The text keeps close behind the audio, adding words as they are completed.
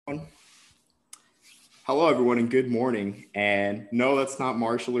Hello, everyone, and good morning. And no, that's not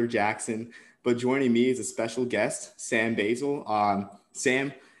Marshall or Jackson, but joining me is a special guest, Sam Basel.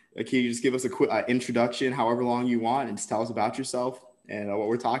 Sam, can you just give us a quick introduction, however long you want, and just tell us about yourself and what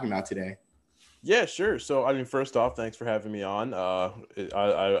we're talking about today? Yeah, sure. So, first off, thanks for having me on. I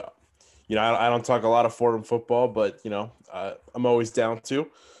don't talk a lot of Fordham football, but I'm always down to.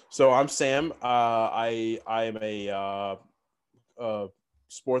 So, I'm Sam. I am a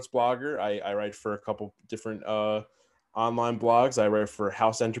sports blogger. I write for a couple different online blogs. I write for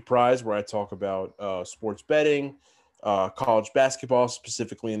House Enterprise, where I talk about sports betting, college basketball,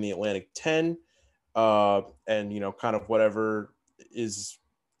 specifically in the Atlantic 10, and kind of whatever is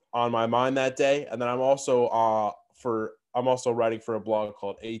on my mind that day. And then I'm also writing for a blog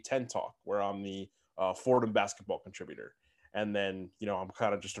called A10 Talk, where I'm the Fordham basketball contributor. And then I'm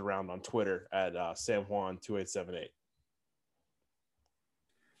kind of just around on Twitter at Sam Juan 2878.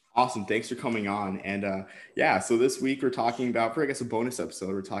 Awesome. Thanks for coming on. And yeah, so this week we're talking about, for I guess a bonus episode,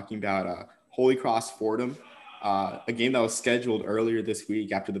 we're talking about Holy Cross Fordham, a game that was scheduled earlier this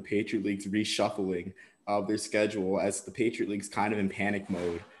week after the Patriot League's reshuffling of their schedule, as the Patriot League's kind of in panic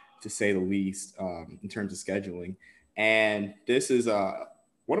mode, to say the least, in terms of scheduling. And this is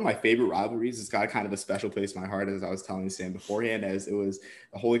one of my favorite rivalries. It's got kind of a special place in my heart, as I was telling Sam beforehand, as it was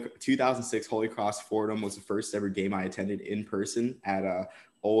the 2006 Holy Cross Fordham was the first ever game I attended in person at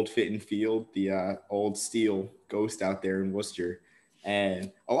Old Fitton Field, the old steel ghost out there in Worcester.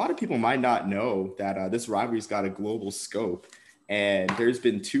 And a lot of people might not know that this rivalry's got a global scope. And there's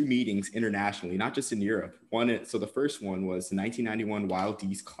been two meetings internationally, not just in Europe. So the first one was the 1991 Wild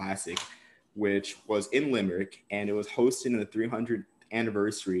East Classic, which was in Limerick, and it was hosted in the 300th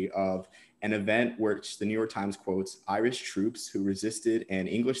anniversary of an event which the New York Times quotes Irish troops who resisted an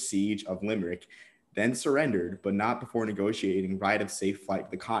English siege of Limerick then surrendered, but not before negotiating right of safe flight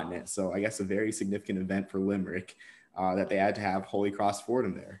to the continent. So I guess a very significant event for Limerick, that they had to have Holy Cross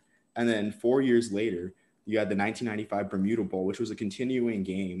Fordham there. And then 4 years later, you had the 1995 Bermuda Bowl, which was a continuing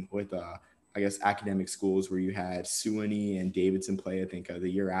game with, I guess, academic schools, where you had Sewanee and Davidson play, I think, the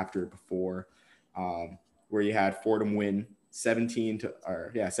year after before, where you had Fordham win 17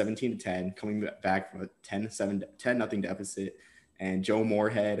 to 10, coming back from a 10 nothing deficit. And Joe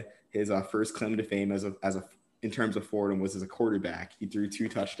Moorhead, his first claim to fame as a in terms of Fordham, was as a quarterback. He threw 2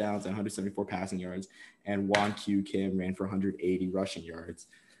 touchdowns and 174 passing yards, and Juan Q. Kim ran for 180 rushing yards.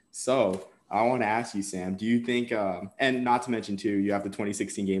 So I want to ask you, Sam, do you think, and not to mention too, you have the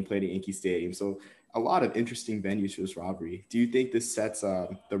 2016 game played at Yankee Stadium, so a lot of interesting venues for this rivalry. Do you think this sets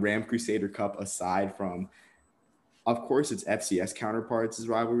the Ram-Crusader Cup aside from, of course, it's FCS counterparts as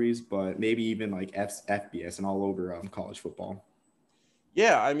rivalries, but maybe even like FBS and all over college football?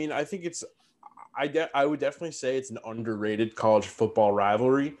 Yeah, I think I would definitely say it's an underrated college football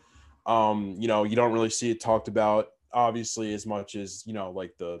rivalry. You don't really see it talked about obviously as much as,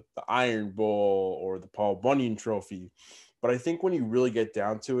 like the Iron Bowl or the Paul Bunyan Trophy. But I think when you really get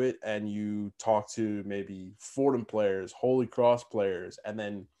down to it and you talk to maybe Fordham players, Holy Cross players, and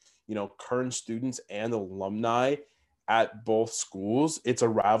then, current students and alumni at both schools, it's a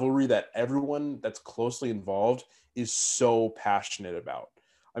rivalry that everyone that's closely involved is so passionate about.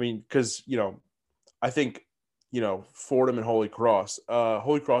 Because, I think, Fordham and Holy Cross.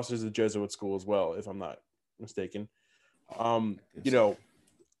 Holy Cross is a Jesuit school as well, if I'm not mistaken. You know,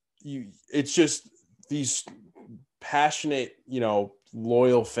 it's just these passionate,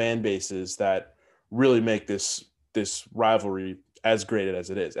 loyal fan bases that really make this rivalry as great as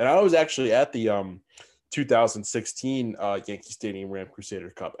it is. And I was actually at the 2016 Yankee Stadium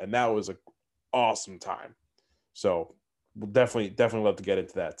Ram-Crusader Cup, and that was an awesome time. So we'll definitely love to get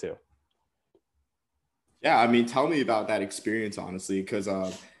into that too. Yeah, I mean, tell me about that experience, honestly, because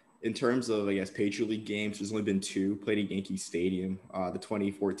in terms of, I guess, Patriot League games, there's only been two played at Yankee Stadium, the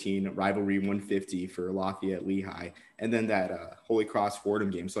 2014 rivalry 150 for Lafayette Lehigh, and then that Holy Cross Fordham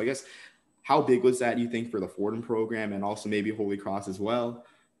game. So I guess, how big was that, you think, for the Fordham program and also maybe Holy Cross as well?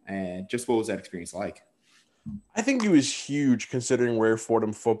 And just what was that experience like? I think it was huge considering where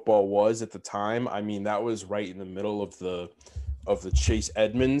Fordham football was at the time. That was right in the middle of the Chase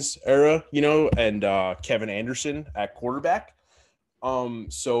Edmonds era, and Kevin Anderson at quarterback.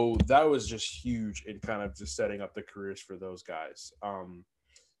 So that was just huge in kind of just setting up the careers for those guys.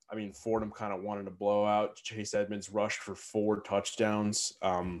 Fordham kind of wanted to blow out. Chase Edmonds rushed for 4 touchdowns.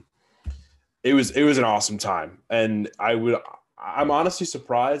 It was an awesome time, and I'm honestly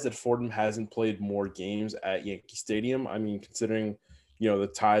surprised that Fordham hasn't played more games at Yankee Stadium. Considering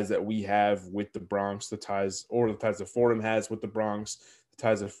the ties that we have with the Bronx, the ties that Fordham has with the Bronx, the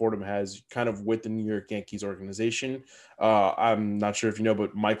ties that Fordham has kind of with the New York Yankees organization. I'm not sure if you know,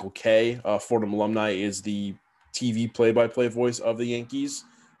 but Michael Kay, Fordham alumni, is the TV play-by-play voice of the Yankees,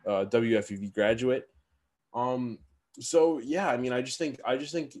 WFUV graduate. So yeah, I mean, I just think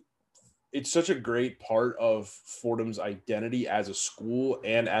it's such a great part of Fordham's identity as a school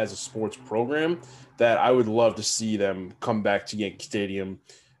and as a sports program that I would love to see them come back to Yankee Stadium,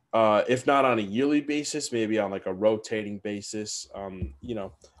 if not on a yearly basis, maybe on like a rotating basis. I'm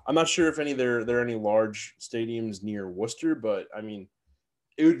not sure if there are any large stadiums near Worcester, but I mean,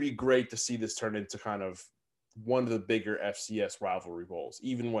 it would be great to see this turn into kind of one of the bigger FCS rivalry bowls,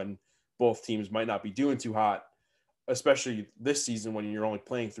 even when both teams might not be doing too hot, especially this season when you're only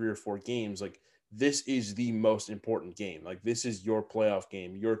playing 3 or 4 games. Like, this is the most important game. Like, this is your playoff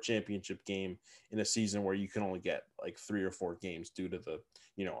game, your championship game in a season where you can only get like 3 or 4 games due to the,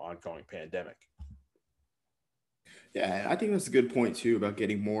 ongoing pandemic. Yeah, and I think that's a good point too about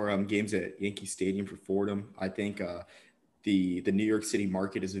getting more games at Yankee Stadium for Fordham. I think the New York City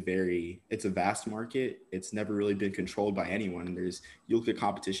market is it's a vast market. It's never really been controlled by anyone. And you look at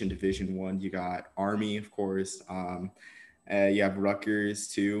competition Division 1, you got Army, of course. You have Rutgers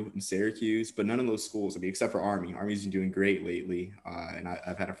too and Syracuse, but none of those schools, I mean, except for Army. Army's been doing great lately, and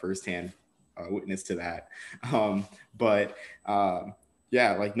I've had a firsthand witness to that. Um, but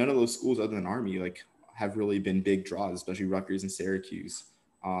yeah, like none of those schools other than Army like have really been big draws, especially Rutgers and Syracuse.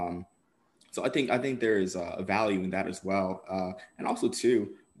 Um, so I think there is a value in that as well, and also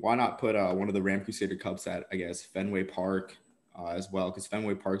too, why not put one of the Ram-Crusader Cups at, I guess, Fenway Park as well, because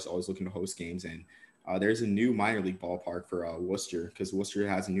Fenway Park's always looking to host games, and there's a new minor league ballpark for Worcester, because Worcester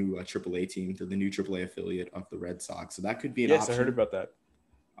has a new AAA team. They're the new AAA affiliate of the Red Sox, so that could be an Yes, I heard option. about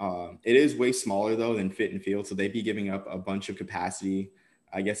that. It is way smaller though than Fit and Field, so they'd be giving up a bunch of capacity.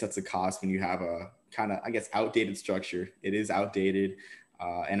 I guess that's a cost when you have a kind of, I guess, outdated structure. It is outdated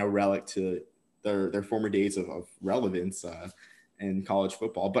and a relic to their former days of relevance in college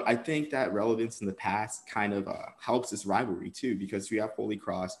football. But I think that relevance in the past kind of helps this rivalry too, because you have Holy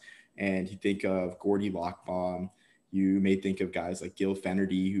Cross, and you think of Gordy Lockbaum. You may think of guys like Gil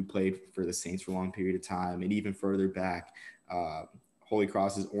Fenerty, who played for the Saints for a long period of time, and even further back, uh, Holy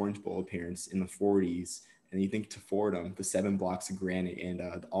Cross's Orange Bowl appearance in the 40s. And you think to Fordham, the 7 blocks of granite,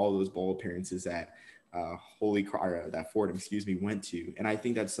 and all those bowl appearances that that Fordham, went to. And I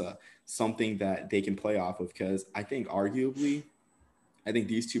think that's something that they can play off of, because I think arguably, I think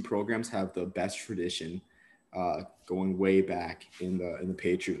these two programs have the best tradition going way back in the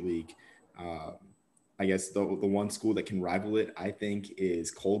Patriot League. Um, I guess the one school that can rival it, I think,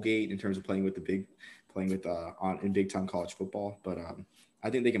 is Colgate in terms of playing with on in big time college football. But I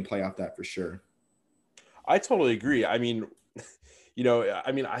think they can play off that for sure. I totally agree. I mean,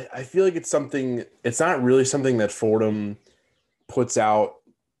 I feel like it's not really something that Fordham puts out,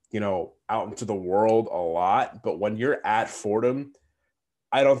 out into the world a lot. But when you're at Fordham,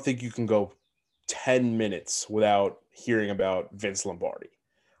 I don't think you can go 10 minutes without hearing about Vince Lombardi.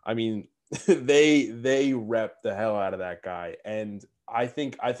 I mean, they rep the hell out of that guy, and I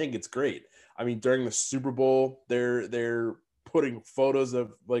think it's great. I mean, during the Super Bowl, they're putting photos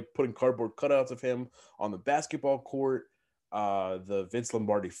of, like, putting cardboard cutouts of him on the basketball court. The Vince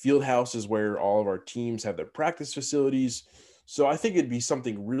Lombardi Field House is where all of our teams have their practice facilities. So I think it'd be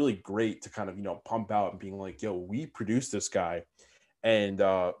something really great to kind of, pump out and being like, yo, we produced this guy. And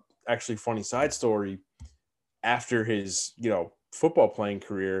actually, funny side story, after his, football playing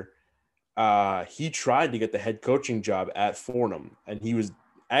career, he tried to get the head coaching job at Fordham, and he was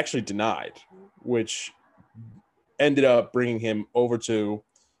actually denied, which ended up bringing him over to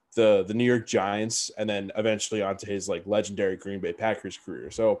the New York Giants, and then eventually onto his like legendary Green Bay Packers career.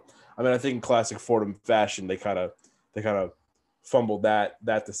 So, I mean, I think in classic Fordham fashion, they kind of fumbled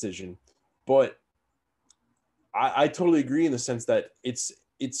that decision. But I totally agree in the sense that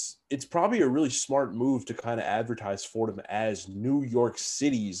it's probably a really smart move to kind of advertise Fordham as New York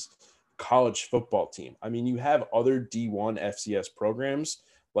City's college football team. I mean, you have other D1 FCS programs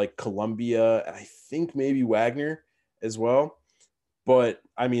like Columbia, and I think maybe Wagner as well. But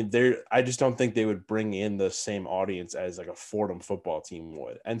I mean, I just don't think they would bring in the same audience as like a Fordham football team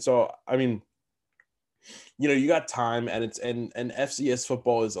would. And so, I mean, you got time, and and FCS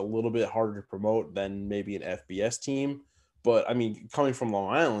football is a little bit harder to promote than maybe an FBS team. But I mean, coming from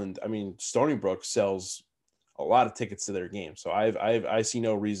Long Island, I mean, Stony Brook sells a lot of tickets to their game. So I see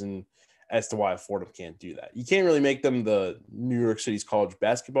no reason as to why Fordham can't do that. You can't really make them the New York City's college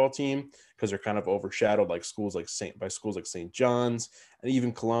basketball team, because they're kind of overshadowed by schools like St. John's and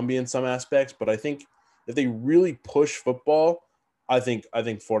even Columbia in some aspects. But I think if they really push football, I think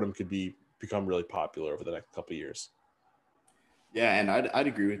Fordham could become really popular over the next couple of years. Yeah, and I'd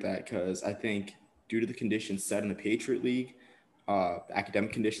agree with that because I think due to the conditions set in the Patriot League,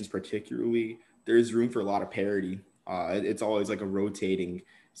 academic conditions particularly, there's room for a lot of parity. It's always like a rotating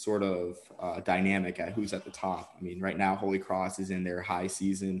sort of dynamic at who's at the top. I mean, right now Holy Cross is in their high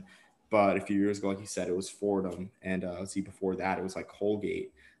season, but a few years ago, like you said, it was Fordham, and let's see, before that it was like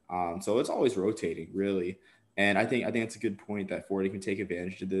Colgate. So it's always rotating, really. And I think it's a good point that Fordham can take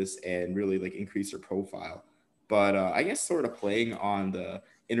advantage of this and really like increase their profile. But I guess sort of playing on the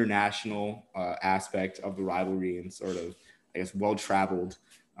international aspect of the rivalry and sort of, I guess, well-traveled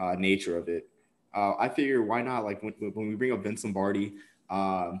nature of it. I figure why not, like when we bring up Vince Lombardi,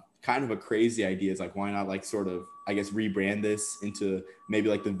 kind of a crazy idea is like, why not like sort of, I guess, rebrand this into maybe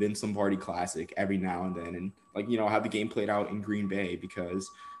like the Vince Lombardi Classic every now and then, and like, have the game played out in Green Bay because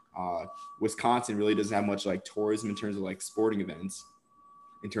uh, Wisconsin really doesn't have much like tourism in terms of like sporting events,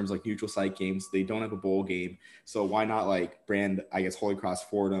 in terms of like neutral site games. They don't have a bowl game. So why not like brand, I guess, Holy Cross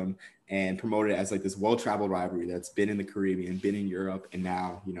Fordham and promote it as like this well-traveled rivalry that's been in the Caribbean, been in Europe, and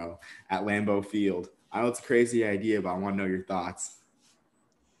now, at Lambeau Field. I know it's a crazy idea, but I want to know your thoughts.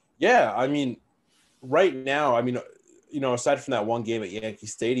 Yeah, I mean, right now, I mean, aside from that one game at Yankee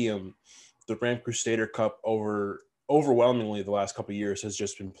Stadium, the Ram-Crusader Cup overwhelmingly the last couple of years has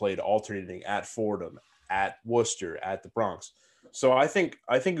just been played alternating at Fordham, at Worcester, at the Bronx. So I think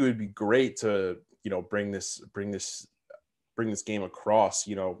it would be great to bring this game across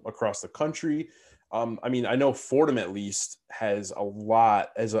across the country. I mean, I know Fordham at least has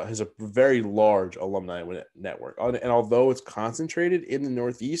a very large alumni network, and although it's concentrated in the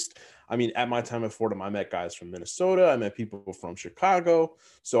Northeast, I mean, at my time at Fordham, I met guys from Minnesota, I met people from Chicago.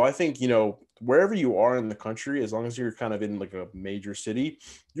 So I think wherever you are in the country, as long as you're kind of in like a major city,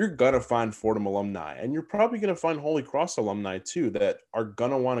 you're gonna find Fordham alumni, and you're probably gonna find Holy Cross alumni too that are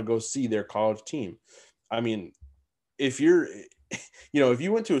gonna want to go see their college team. I mean, if you're if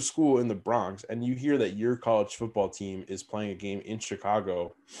you went to a school in the Bronx and you hear that your college football team is playing a game in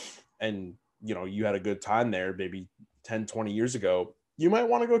Chicago, and you had a good time there maybe 10, 20 years ago, you might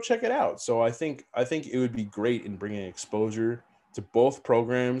want to go check it out. So I think it would be great in bringing exposure to both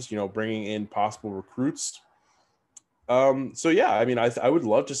programs, bringing in possible recruits. So yeah, I mean, I would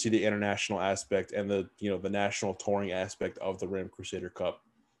love to see the international aspect and the national touring aspect of the Ram-Crusader Cup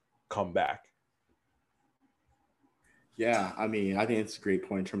come back. Yeah, I mean, I think it's a great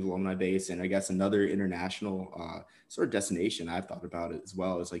point in terms of alumni base, and I guess another international sort of destination I've thought about it as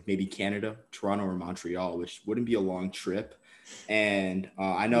well is like maybe Canada, Toronto, or Montreal, which wouldn't be a long trip. And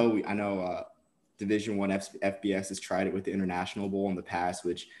I know Division One FBS has tried it with the International Bowl in the past,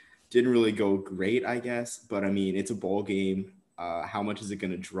 which didn't really go great, I guess. But I mean, it's a bowl game. How much is it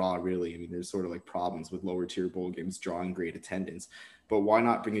going to draw, really? I mean, there's sort of like problems with lower tier bowl games drawing great attendance. But why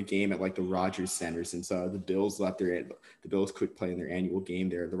not bring a game at like the Rogers Center, since the Bills could play in their annual game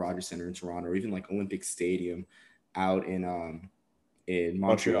there at the Rogers Center in Toronto, or even like Olympic Stadium out in Montreal.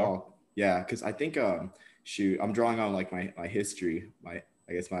 Montreal. Yeah, because I think shoot, I'm drawing on like my history, my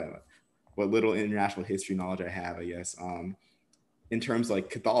I guess my what little international history knowledge I have, I guess. In terms of like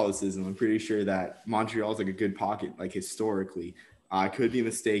Catholicism, I'm pretty sure that Montreal is like a good pocket, like historically. I could be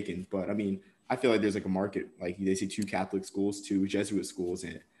mistaken, but I mean, I feel like there's like a market. Like they see two Catholic schools, two Jesuit schools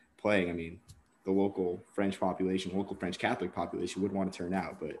in it playing. I mean, the local French Catholic population would want to turn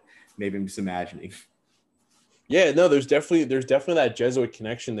out, but maybe I'm just imagining. Yeah, no, there's definitely that Jesuit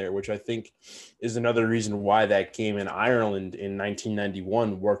connection there, which I think is another reason why that game in Ireland in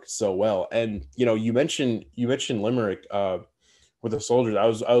 1991 worked so well. And you mentioned Limerick with the soldiers.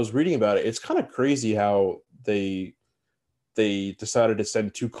 I was reading about it. It's kind of crazy how they decided to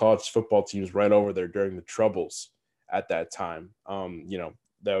send two college football teams right over there during the Troubles at that time.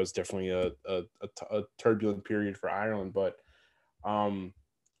 That was definitely a turbulent period for Ireland, but um,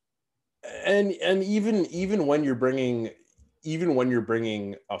 and even when you're bringing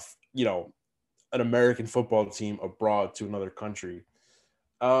an American football team abroad to another country,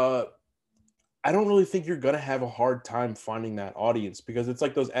 uh, I don't really think you're gonna have a hard time finding that audience because it's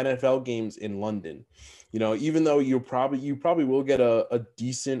like those NFL games in London. Even though you probably will get a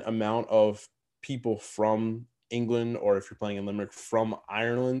decent amount of people from England, or if you're playing in Limerick, from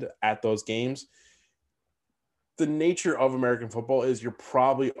Ireland at those games. The nature of American football is you're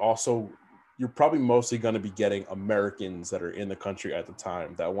probably mostly going to be getting Americans that are in the country at the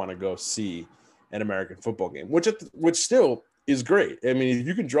time that want to go see an American football game, which still is great. I mean, if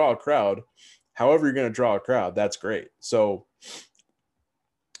you can draw a crowd, however you're going to draw a crowd, that's great. So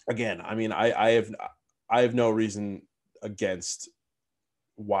again, I mean, I have no reason against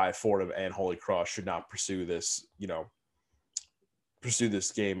why Fordham and Holy Cross should not pursue this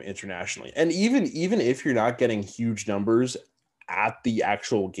game internationally. And even if you're not getting huge numbers at the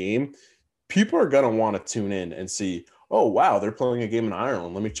actual game, people are going to want to tune in and see, oh, wow, they're playing a game in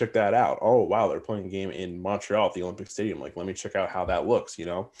Ireland. Let me check that out. Oh, wow, they're playing a game in Montreal at the Olympic Stadium. Like, let me check out how that looks,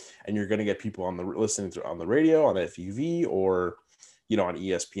 And you're going to get people listening to on the radio, on FUV, or, on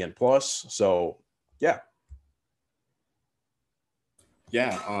ESPN Plus. So, yeah.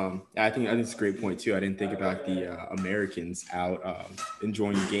 Yeah, I think it's a great point too. I didn't think about the Americans out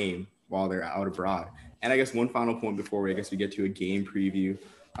enjoying the game while they're out abroad. And I guess one final point before we get to a game preview.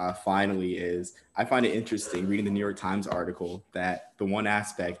 Finally, is I find it interesting reading the New York Times article that the one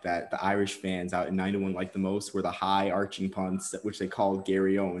aspect that the Irish fans out in 91 liked the most were the high arching punts, which they called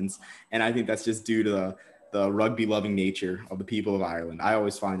Gary Owens. And I think that's just due to the rugby loving nature of the people of Ireland. I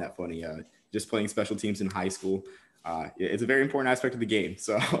always find that funny. Just playing special teams in high school. It's a very important aspect of the game.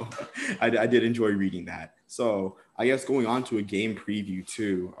 So I did enjoy reading that. So I guess going on to a game preview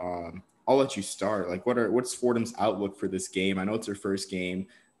too. I'll let you start. Like, what's Fordham's outlook for this game? I know it's their first game,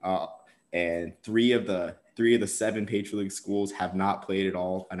 and three of the seven Patriot League schools have not played at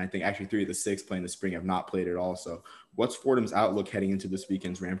all, and I think actually three of the six playing the spring have not played at all. So, what's Fordham's outlook heading into this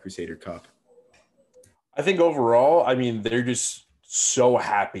weekend's Ram-Crusader Cup? I think overall, I mean, they're just so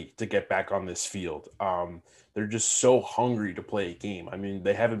happy to get back on this field. They're just so hungry to play a game. I mean,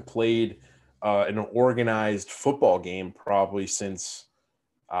 they haven't played an organized football game probably since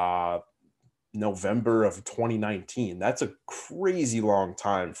November of 2019. That's a crazy long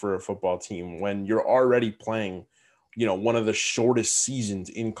time for a football team when you're already playing, one of the shortest seasons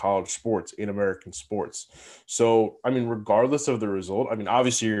in college sports, in American sports. So, I mean, regardless of the result, I mean,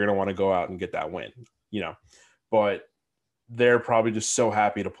 obviously you're going to want to go out and get that win, but they're probably just so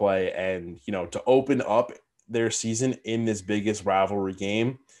happy to play and, to open up their season in this biggest rivalry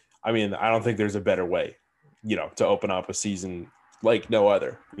game. I mean, I don't think there's a better way, to open up a season like no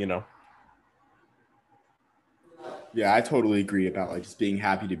other. Yeah, I totally agree about like just being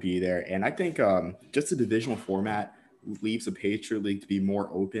happy to be there. And I think just the divisional format leaves the Patriot League to be more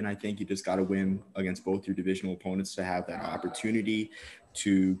open. I think you just got to win against both your divisional opponents to have that opportunity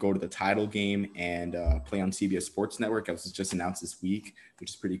to go to the title game and play on CBS Sports Network. That was just announced this week, which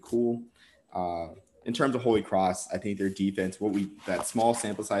is pretty cool. Uh, in terms of Holy Cross, I think their defense, that small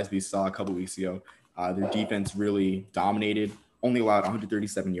sample size we saw a couple weeks ago, their defense really dominated. Only allowed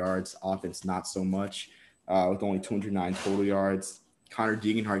 137 yards, offense not so much, with only 209 total yards. Connor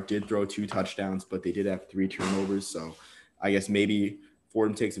Degenhart did throw 2 touchdowns, but they did have 3 turnovers. So I guess maybe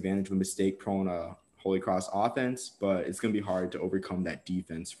Fordham takes advantage of a mistake-prone Holy Cross offense, but it's going to be hard to overcome that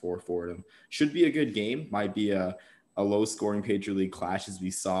defense for Fordham. Should be a good game. Might be a low-scoring Patriot League clash as we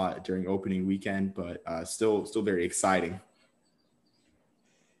saw during opening weekend, but still very exciting.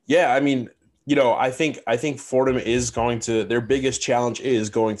 Yeah, I mean, I think Fordham is going to their biggest challenge is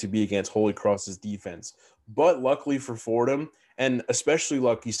going to be against Holy Cross's defense. But luckily for Fordham, and especially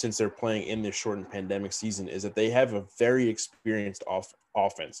lucky since they're playing in this shortened pandemic season, is that they have a very experienced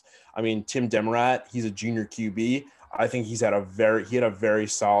offense. I mean, Tim Demerat, he's a junior QB. I think he had a very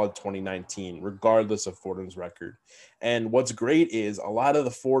solid 2019, regardless of Fordham's record. And what's great is a lot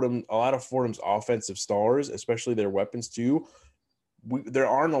of Fordham's offensive stars, especially their weapons too, there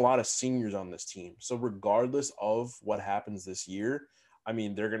aren't a lot of seniors on this team. So regardless of what happens this year, I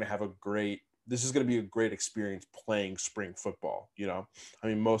mean, this is going to be a great experience playing spring football. I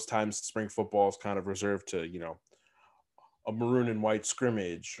mean, most times spring football is kind of reserved to, a maroon and white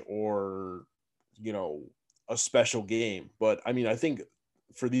scrimmage or, a special game. But I mean, I think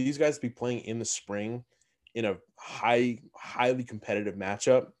for these guys to be playing in the spring in a highly competitive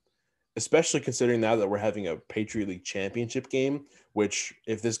matchup, especially considering now that we're having a Patriot League championship game, which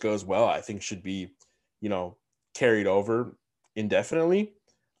if this goes well, I think should be, carried over indefinitely.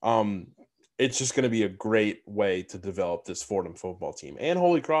 It's just going to be a great way to develop this Fordham football team and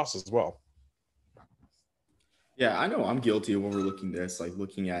Holy Cross as well. Yeah, I know I'm guilty of overlooking this, like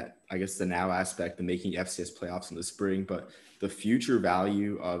looking at, I guess, the now aspect of making FCS playoffs in the spring, but the future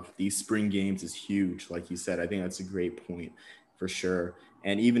value of these spring games is huge. Like you said, I think that's a great point for sure.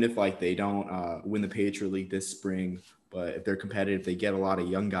 And even if like they don't win the Patriot League this spring, but if they're competitive, they get a lot of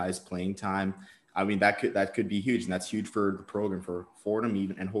young guys playing time. I mean, that could be huge, and that's huge for the program for Fordham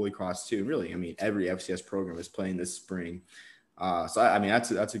even and Holy Cross too. Really, I mean, every FCS program is playing this spring. So I mean,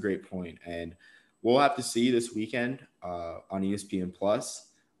 that's a great point, and we'll have to see this weekend on ESPN Plus.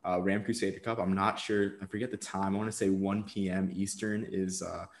 Ram Crusader Cup. I'm not sure. I forget the time. I want to say 1 p.m. Eastern is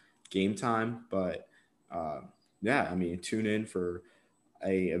game time. But yeah, I mean, tune in for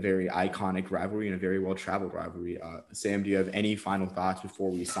a very iconic rivalry and a very well-traveled rivalry. Sam, do you have any final thoughts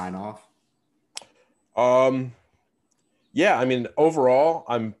before we sign off? Um, yeah, I mean, overall,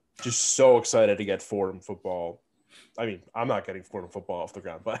 I'm just so excited to get Fordham football. I mean, I'm not getting Fordham football off the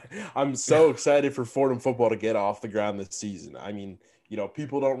ground, but I'm so excited for Fordham football to get off the ground this season. I mean,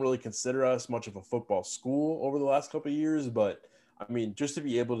 people don't really consider us much of a football school over the last couple of years, but I mean, just to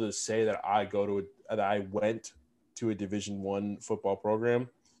be able to say that I went to a Division I football program,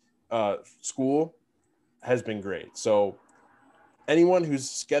 school has been great. So anyone who's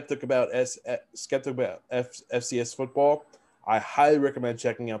skeptic about FCS football, I highly recommend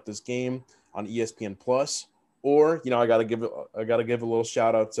checking out this game on ESPN Plus. Or I gotta give a little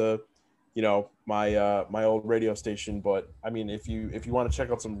shout out to my old radio station. But I mean, if you want to check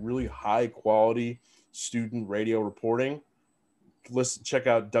out some really high quality student radio reporting, check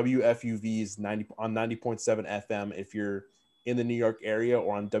out WFUV's 90.7 FM if you're in the New York area,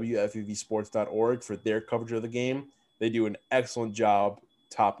 or on WFUVsports.org for their coverage of the game. They do an excellent job,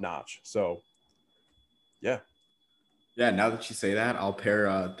 top notch. So, yeah. Yeah, now that you say that, I'll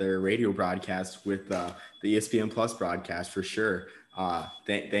pair their radio broadcast with the ESPN Plus broadcast for sure.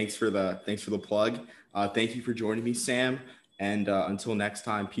 Thanks for the plug. Thank you for joining me, Sam. And until next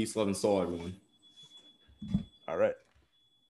time, peace, love, and soul, everyone. All right.